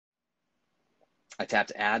I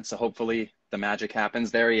tapped add, so hopefully the magic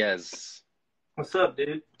happens. There he is. What's up,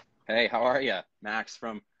 dude? Hey, how are you? Max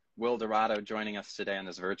from Wilderado joining us today in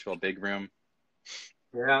this virtual big room.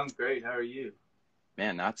 Yeah, I'm great. How are you?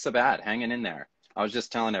 Man, not so bad. Hanging in there. I was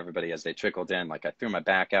just telling everybody as they trickled in, like I threw my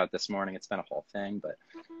back out this morning. It's been a whole thing, but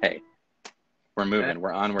hey, we're Hey, moving.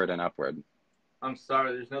 We're onward and upward. I'm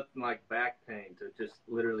sorry. There's nothing like back pain to just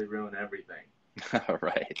literally ruin everything.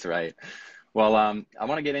 Right, right. Well, I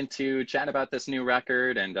want to get into chatting about this new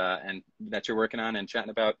record and that you're working on and chatting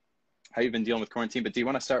about how you've been dealing with quarantine. But do you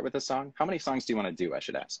want to start with a song? How many songs do you want to do, I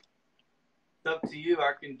should ask? It's up to you.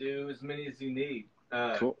 I can do as many as you need.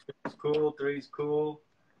 Cool. Two's cool. Three's cool.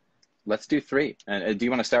 Let's do three. And do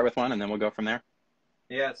you want to start with one and then we'll go from there?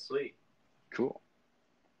 Yeah, sweet. Cool.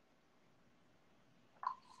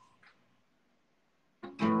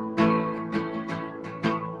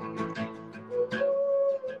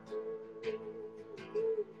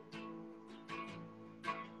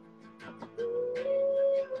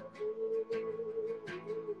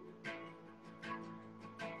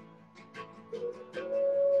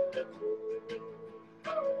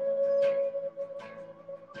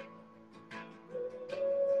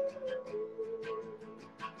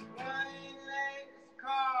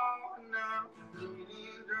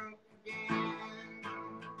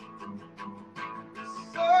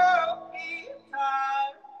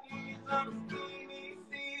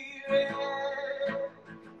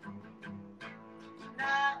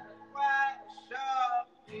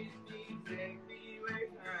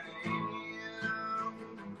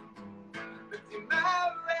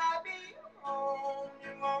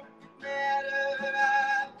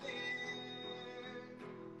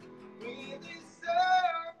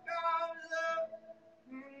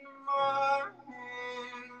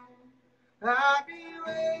 I'll be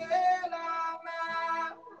well on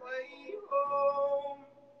my way home,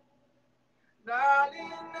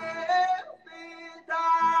 darling. Every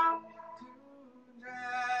time to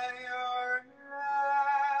dry your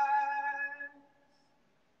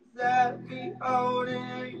eyes, I'll be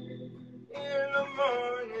holding in the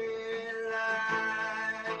morning light.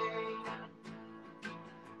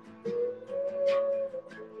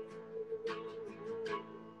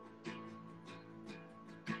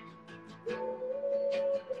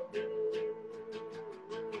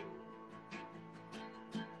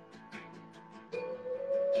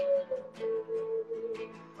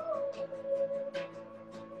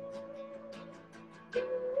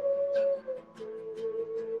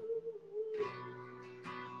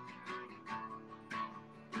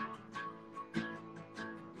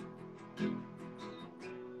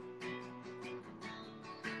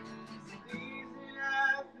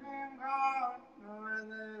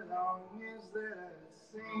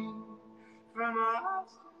 From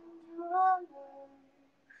Austin to London,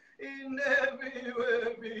 it never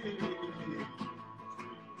will be.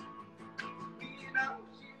 Without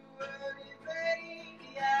you, early baby,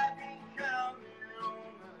 I'll be coming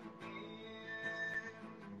home again.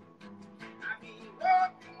 I'll be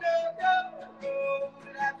walking down the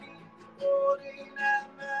road, I'll be holding out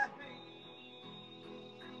my hand.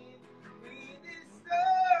 With this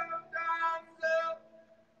sun comes up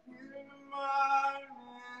in the morning,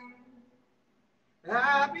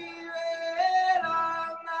 I'll be there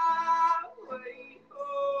on my way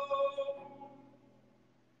home.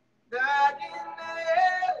 That in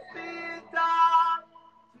every time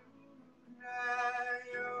to dry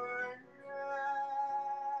your eyes.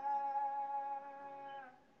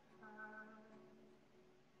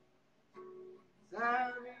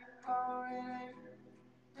 I'll be calling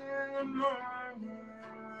in the morning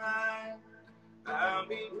light. I'll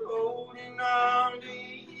be holding on to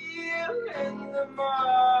you in the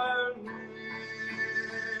morning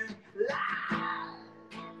light.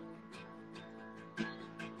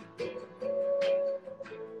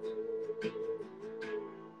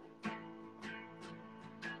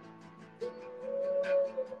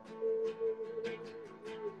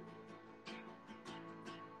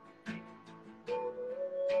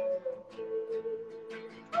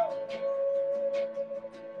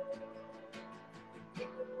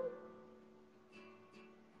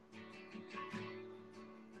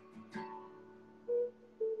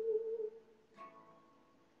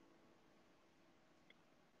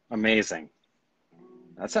 Amazing.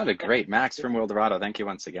 That sounded great. Max from Wilderado, thank you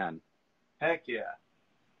once again. Heck yeah.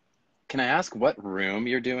 Can I ask what room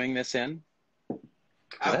you're doing this in?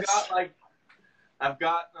 I've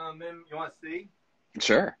got them. You want to see?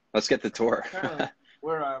 Sure. Let's get the tour.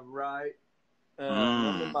 Where I write.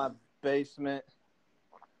 I'm in my basement.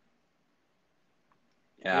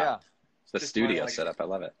 Yeah. The Just studio like, setup. I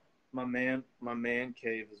love it. my man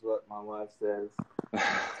cave is what my wife says.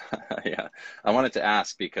 Yeah, I wanted to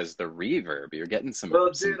ask because the reverb, you're getting some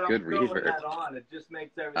Dude, good I'm throwing reverb. that on. It just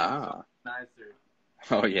makes everything so Ah, nicer.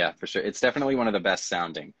 oh yeah, for sure. It's definitely one of the best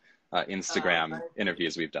sounding Instagram Thank you.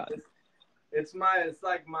 interviews we've done. It's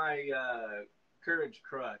like my courage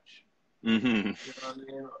crutch. Hmm. You know what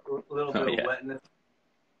I mean? A little Oh bit of yeah, wetness.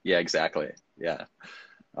 yeah, exactly. Yeah.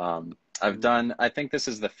 I think this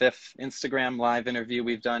is the 5th Instagram live interview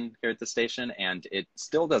we've done here at the station, and it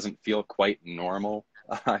still doesn't feel quite normal.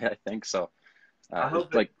 I think so. I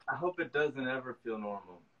hope it doesn't ever feel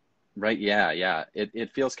normal. Right, yeah, yeah.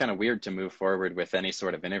 It feels kind of weird to move forward with any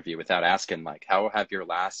sort of interview without asking, like, how have your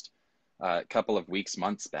last couple of weeks,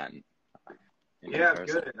 months been in Yeah,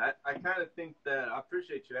 person? good. I kind of think that I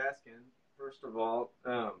appreciate you asking. First of all,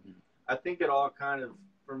 I think it all kind of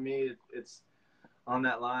for me it's on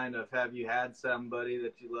that line of have you had somebody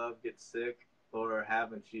that you love get sick or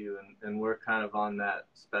haven't you? And we're kind of on that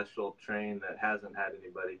special train that hasn't had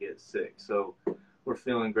anybody get sick. So we're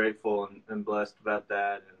feeling grateful and blessed about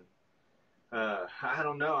that. And I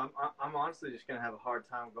don't know. I'm honestly just gonna have a hard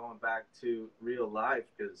time going back to real life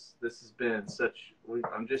because this has been such.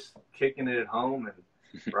 I'm just kicking it at home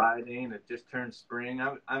and riding. It just turned spring.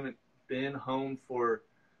 I haven't been home for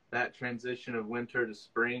that transition of winter to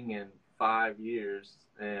spring in 5 years,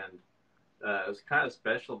 and it was kind of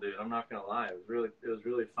special, dude. I'm not gonna lie. It was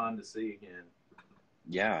really fun to see again.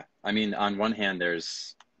 Yeah. I mean, on one hand,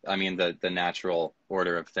 the natural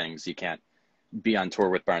order of things. You can't be on tour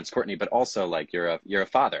with Barnes Courtney, but also like you're a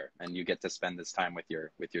father and you get to spend this time with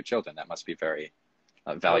your children. That must be very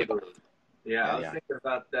valuable. Totally. Yeah, Yeah, I was yeah. thinking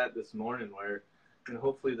about that this morning where and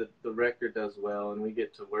hopefully the record does well and we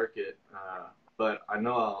get to work it. But I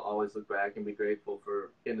know I'll always look back and be grateful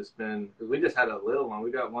for getting to spend because we just had a little one. We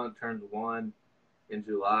got one turned one in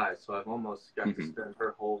July, so I've almost got to Hmm. spend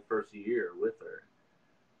her whole first year with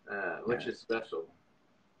her, which Yeah, is special.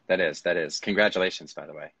 that is. Congratulations, by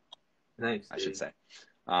the way, Thanks, I should dude. say.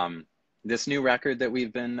 Um, this new record that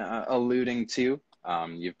we've been alluding to,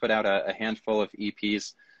 you've put out a handful of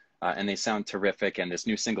EPs, and they sound terrific. And this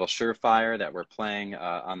new single, Surefire, that we're playing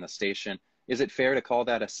on the station, is it fair to call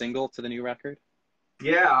that a single to the new record?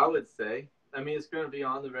 Yeah, I would say. I mean, it's going to be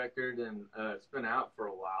on the record, and it's been out for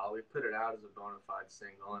a while. We put it out as a bona fide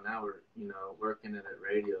single, and now we're, working it at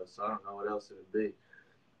radio. So I don't know what else it would be.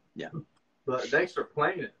 Yeah. But thanks for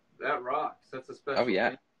playing it. That rocks. That's a Oh special yeah.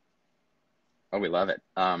 thing. Oh, we love it.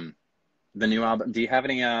 The new album. Do you have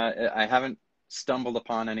any? I haven't stumbled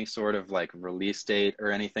upon any sort of like release date or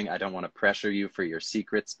anything. I don't want to pressure you for your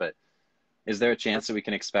secrets, but is there a chance that we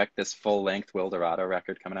can expect this full-length Wilderado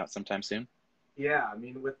record coming out sometime soon? Yeah, I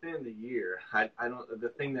mean, within the year. I don't. The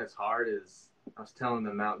thing that's hard is I was telling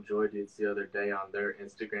the Mountain Joy dudes the other day on their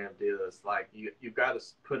Instagram deal. It's like you got to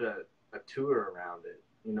put a tour around it.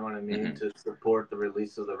 You know what I mean? Hmm. To support the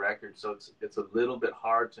release of the record. So it's a little bit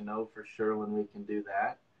hard to know for sure when we can do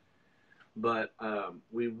that. But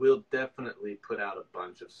we will definitely put out a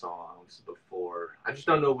bunch of songs before. I just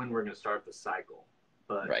don't know when we're going to start the cycle,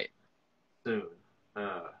 but Right. soon.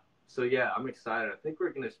 So yeah, I'm excited. I think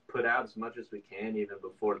we're going to put out as much as we can even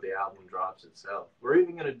before the album drops itself. We're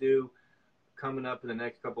even going to do coming up in the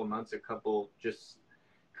next couple of months a couple just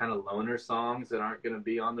kind of loner songs that aren't going to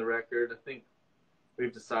be on the record. I think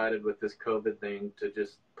we've decided with this COVID thing to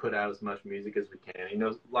just put out as much music as we can.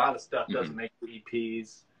 A lot of stuff Hmm. doesn't make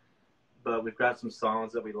EPs, but we've got some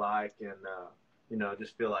songs that we like, and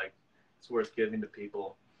just feel like it's worth giving to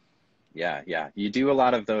people. Yeah, yeah. You do a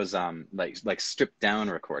lot of those like stripped down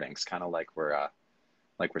recordings, kind of like we're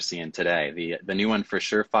seeing today. The new one for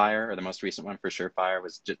Surefire, or the most recent one for Surefire,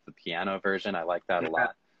 was just the piano version. I like that a Yeah,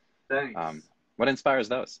 lot. thanks. What inspires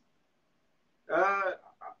those? Uh,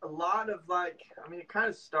 a lot of it kind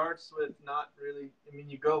of starts with not really. I mean,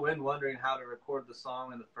 you go in wondering how to record the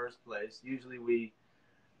song in the first place. Usually we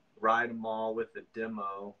write them all with a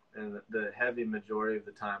demo, and the heavy majority of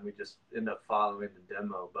the time we just end up following the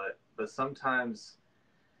demo. But sometimes,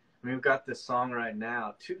 I mean, we've got this song right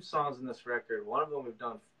now, 2 songs in this record. One of them we've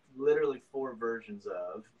done literally 4 versions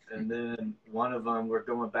of, and then one of them we're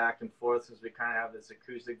going back and forth since we kind of have this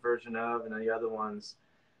acoustic version of, and then the other one's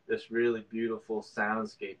this really beautiful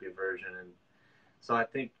soundscapey version. And so I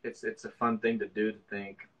think it's a fun thing to do, to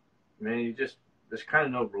think, man, there's kind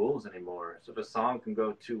of no rules anymore. So if a song can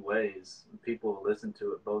go 2 ways, and people will listen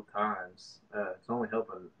to it both times, it's only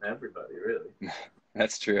helping everybody, really.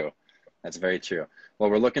 That's true. That's very true.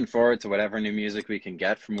 Well, we're looking forward to whatever new music we can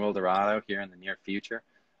get from Wilderado here in the near future.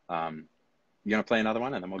 You want to play another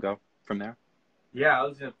one, and then we'll go from there? Yeah, I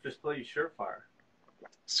was going to just play you Surefire.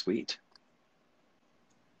 Sweet.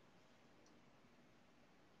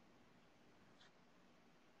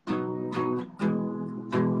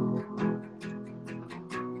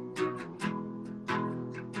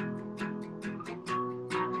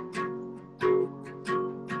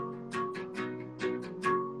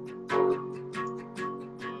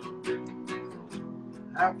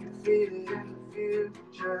 I can feel it in the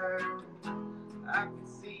future. I can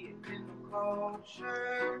see it in the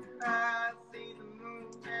culture. I see the moon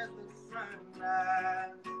as the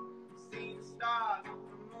sunrise. See the stars in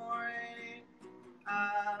the morning.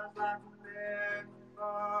 Eyes like a bear in the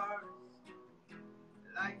forest.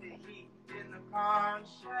 Like the heat in the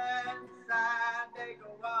conscience. I take a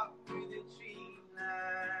walk through the tree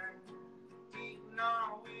line. Eating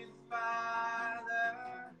on with Father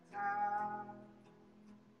Time.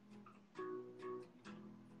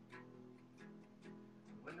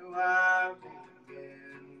 When do I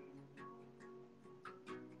begin?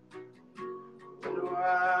 When do I?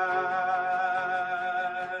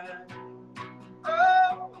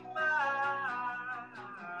 Oh my,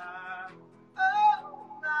 oh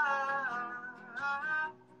my.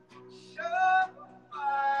 Show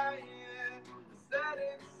fire,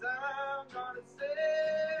 setting sun, gonna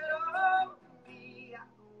set on me.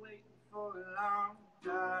 I've been waiting for a long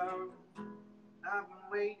time. I've been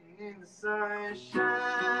waiting in the sunshine,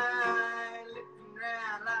 looking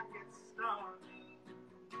around like it's stormy,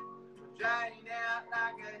 drying out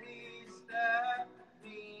like a haystack.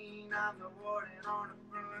 I'm the warden on the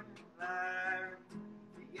front line,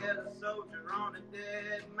 the yellow soldier on a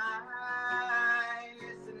dead mine.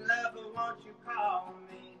 Listen, lover, won't you call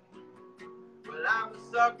me? Well, I'm a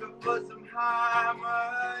sucker for some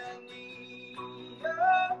harmony.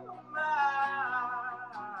 Oh my.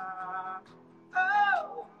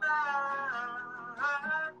 Oh my,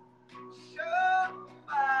 show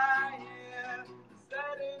fire,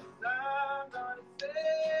 setting sun, gonna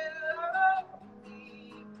sail on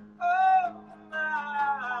me. Oh my,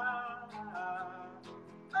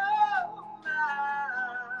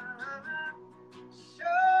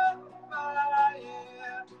 show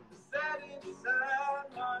fire, setting sun,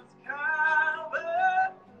 gonna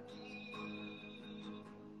cover me.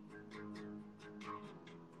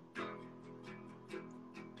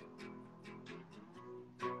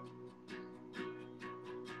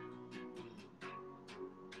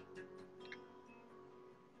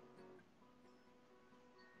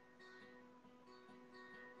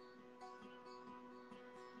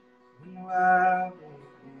 When do I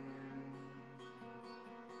begin?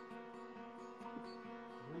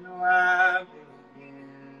 When do I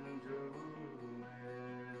begin to win?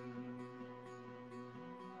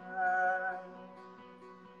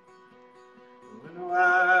 When do I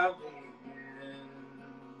begin?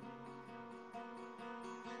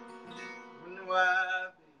 When do I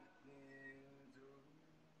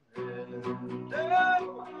begin to win?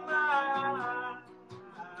 Oh my.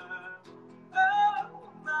 Oh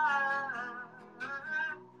my,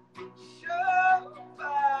 show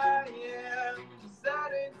fire,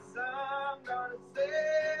 setting sun, gonna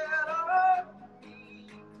set on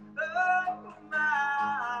me. Oh my,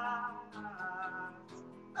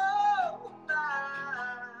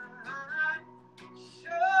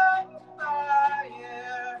 show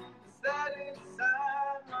fire, setting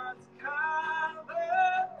sun, must cover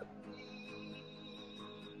me.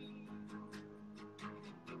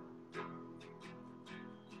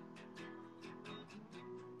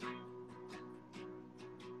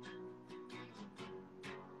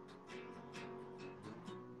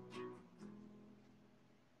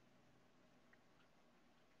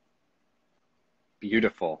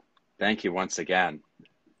 Beautiful. Thank you once again.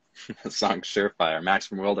 The song Surefire. Max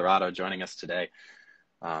from Wilderado joining us today.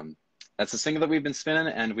 That's the single that we've been spinning,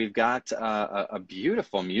 and we've got a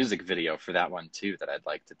beautiful music video for that one too that I'd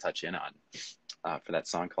like to touch in on for that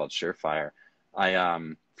song called Surefire. I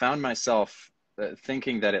found myself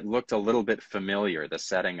thinking that it looked a little bit familiar, the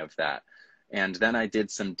setting of that. And then I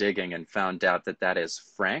did some digging and found out that that is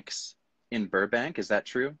Frank's in Burbank. Is that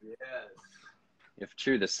true? Yes. If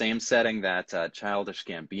true, the same setting that Childish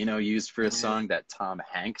Gambino used for a song that Tom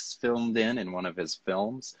Hanks filmed in one of his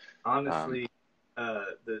films. Honestly,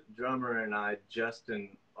 the drummer and I,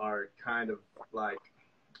 Justin, are kind of like,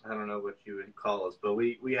 I don't know what you would call us, but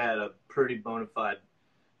we had a pretty bona fide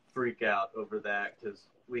freak out over that because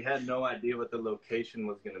we had no idea what the location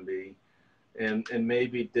was going to be, and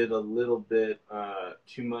maybe did a little bit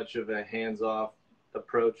too much of a hands-off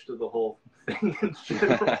approach to the whole thing in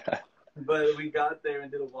general. But we got there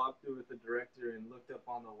and did a walkthrough with the director and looked up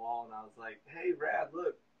on the wall, and I was like, hey, Rad,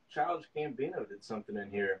 look, Childish Gambino did something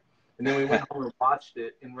in here. And then we went home and watched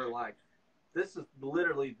it, and we're like, this is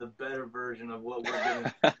literally the better version of what we're going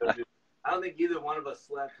to do. I don't think either one of us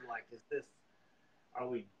slept like, are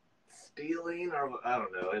we stealing? Or I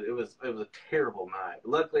don't know. It was a terrible night.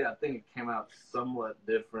 Luckily, I think it came out somewhat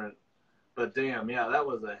different. But damn, yeah, that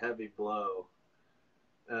was a heavy blow.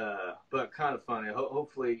 But kind of funny.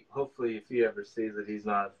 Hopefully, if he ever sees it, he's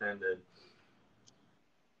not offended.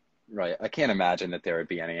 Right. I can't imagine that there would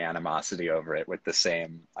be any animosity over it with the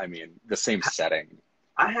same, I mean, the same setting.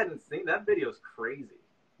 I hadn't seen that video's crazy.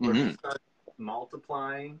 Where he Hmm. starts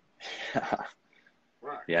multiplying.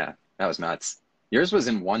 Right. Yeah, that was nuts. Yours was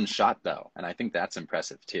in one shot though, and I think that's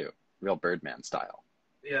impressive too. Real Birdman style.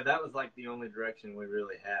 Yeah, that was like the only direction we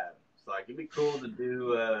really had. It's like it'd be cool to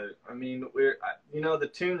do. I mean,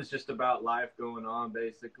 the tune is just about life going on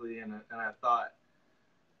basically, and I thought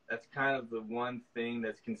that's kind of the one thing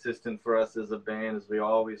that's consistent for us as a band is we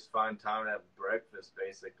always find time to have breakfast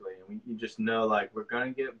basically, and you just know like we're gonna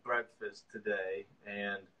get breakfast today,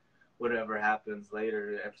 and whatever happens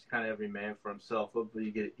later, it's kind of every man for himself. Hopefully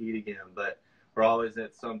you get to eat again, but we're always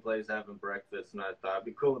at some place having breakfast, and I thought it'd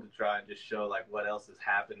be cool to try and just show like what else is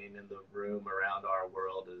happening in the room around our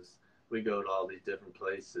world as we go to all these different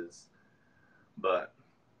places. But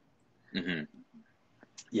Hmm.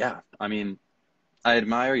 Yeah, I mean, I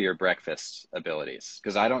admire your breakfast abilities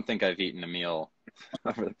because I don't think I've eaten a meal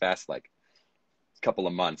over the past like couple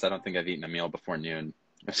of months. I don't think I've eaten a meal before noon,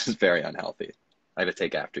 which is very unhealthy. I have to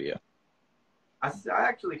take after you. I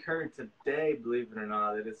actually heard today, believe it or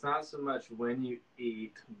not, that it's not so much when you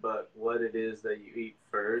eat, but what it is that you eat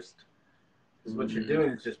first. Because what you're doing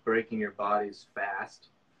is just breaking your body's fast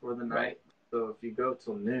for the night. Right. So if you go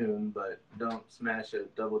till noon, but don't smash a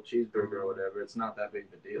double cheeseburger or whatever, it's not that big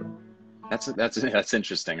of a deal. That's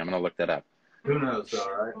interesting. I'm gonna look that up. Who knows,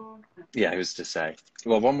 all right? Yeah, who's to say?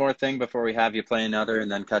 Well, one more thing before we have you play another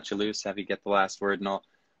and then cut you loose, have you get the last word and all.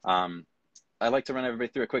 I like to run everybody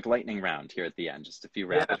through a quick lightning round here at the end, just a few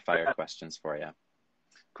rapid fire questions for you.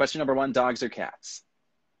 Question number one, dogs or cats?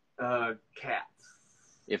 Cats.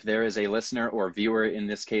 If there is a listener or viewer in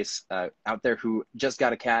this case out there who just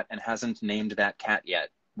got a cat and hasn't named that cat yet,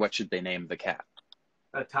 what should they name the cat?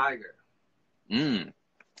 A tiger.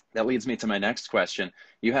 That leads me to my next question.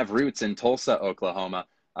 You have roots in Tulsa, Oklahoma.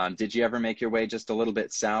 Did you ever make your way just a little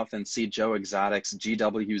bit south and see Joe Exotic's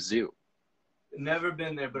GW Zoo? Never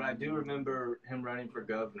been there, but I do remember him running for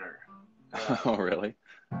governor. Oh, really?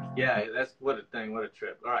 Yeah, that's what a thing. What a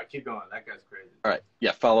trip. All right, keep going. That guy's crazy. All right.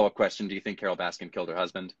 Yeah, follow-up question. Do you think Carol Baskin killed her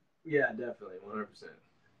husband? Yeah, definitely. 100%.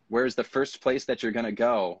 Where's the first place that you're going to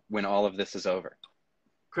go when all of this is over?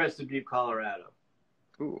 Crested Butte, Colorado.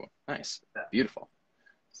 Ooh, nice. Yeah. Beautiful.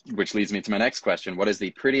 Which leads me to my next question. What is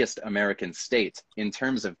the prettiest American state in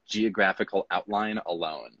terms of geographical outline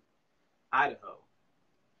alone? Idaho.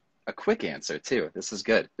 A quick answer, too. This is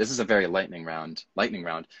good. This is a very lightning round.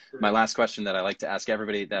 My last question that I like to ask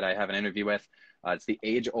everybody that I have an interview with, it's the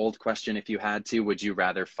age-old question. If you had to, would you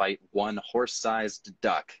rather fight one horse-sized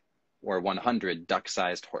duck or 100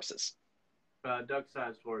 duck-sized horses?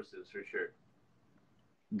 Duck-sized horses, for sure.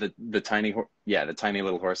 The tiny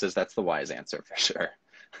little horses, that's the wise answer for sure.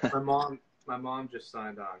 My mom just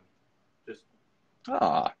signed on.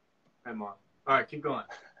 Ah. Hi, Mom. All right, keep going.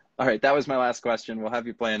 All right, that was my last question. We'll have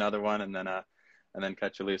you play another one and then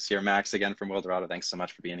cut you loose here. Max, again from Wilderado, thanks so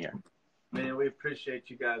much for being here. Man, we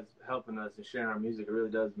appreciate you guys helping us and sharing our music. It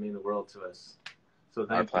really does mean the world to us. So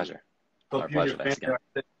thank you. Our pleasure. Hope Our you and pleasure. your Thanks family again.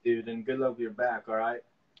 are safe, dude, and good luck with your back, all right?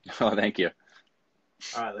 Oh, thank you.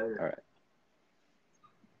 All right, later. All right.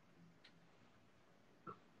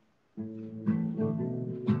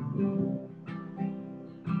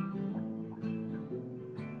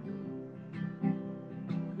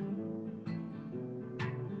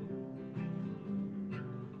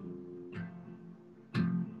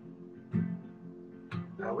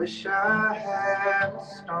 I wish I had a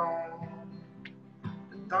stone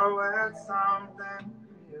to throw at something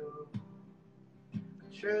real,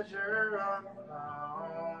 a treasure I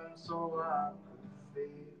found so I could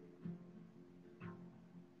feel.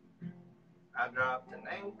 I dropped an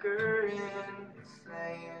anchor in the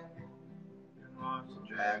sand and watched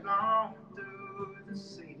it drag on through the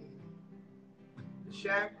sea. The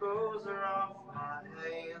shackles are off my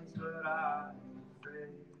hands, but I'm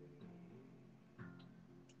afraid.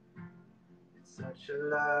 Such a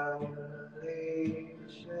lovely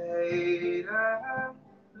shade of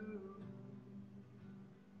blue.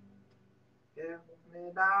 Get me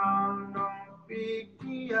down, don't pick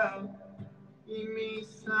me up. Give me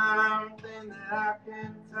something that I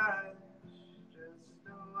can touch. Just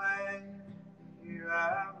the way you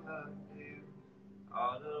have loved you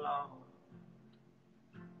all along.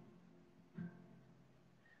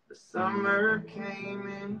 The summer came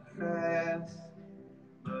in fast,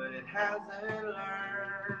 but it hasn't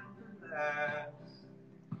learned to last.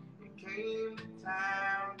 It came to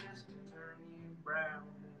town just to turn you brown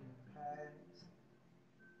and pass.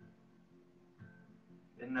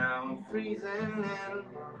 And now I'm freezing in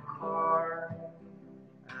my car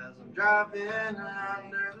as I'm driving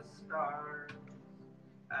under the stars.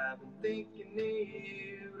 I've been thinking of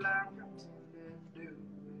you like I tend to do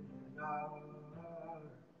in the dark.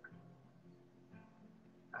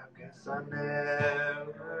 I guess I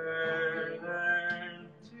never learned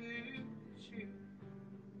to shoot.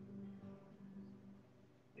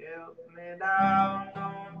 Help me down,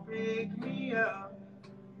 don't pick me up.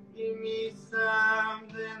 Give me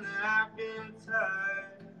something that I can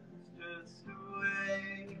touch. Just the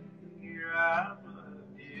way I've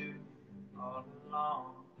loved you all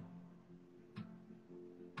along.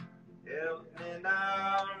 Help me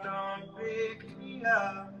down, don't pick me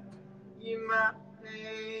up. You might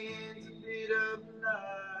paint a bit of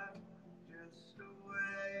love. Just the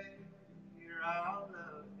way I'll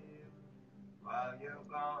love you while you're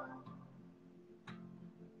gone.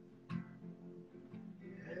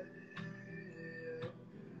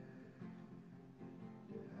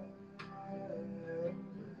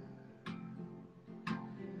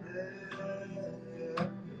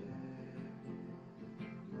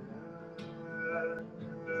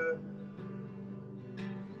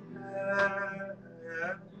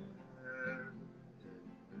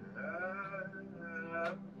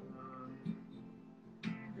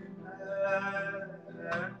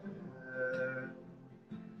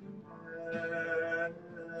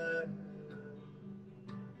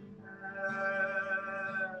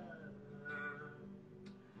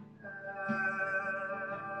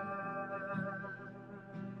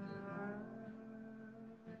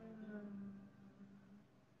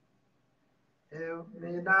 Help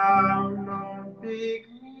me down, don't pick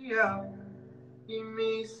me up. Give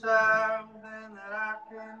me something that I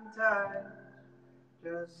can touch.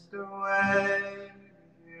 Just the way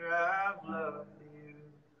I've loved you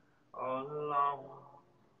all along.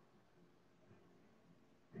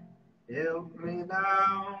 Help me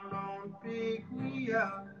down, don't pick me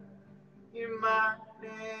up. You might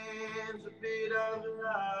dance a bit of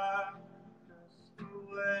love. Just the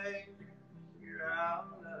way I'll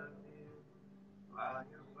love you while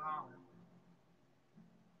you're gone.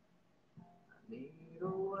 I need a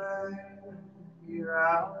way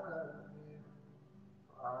I'll love you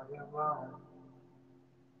while you're gone.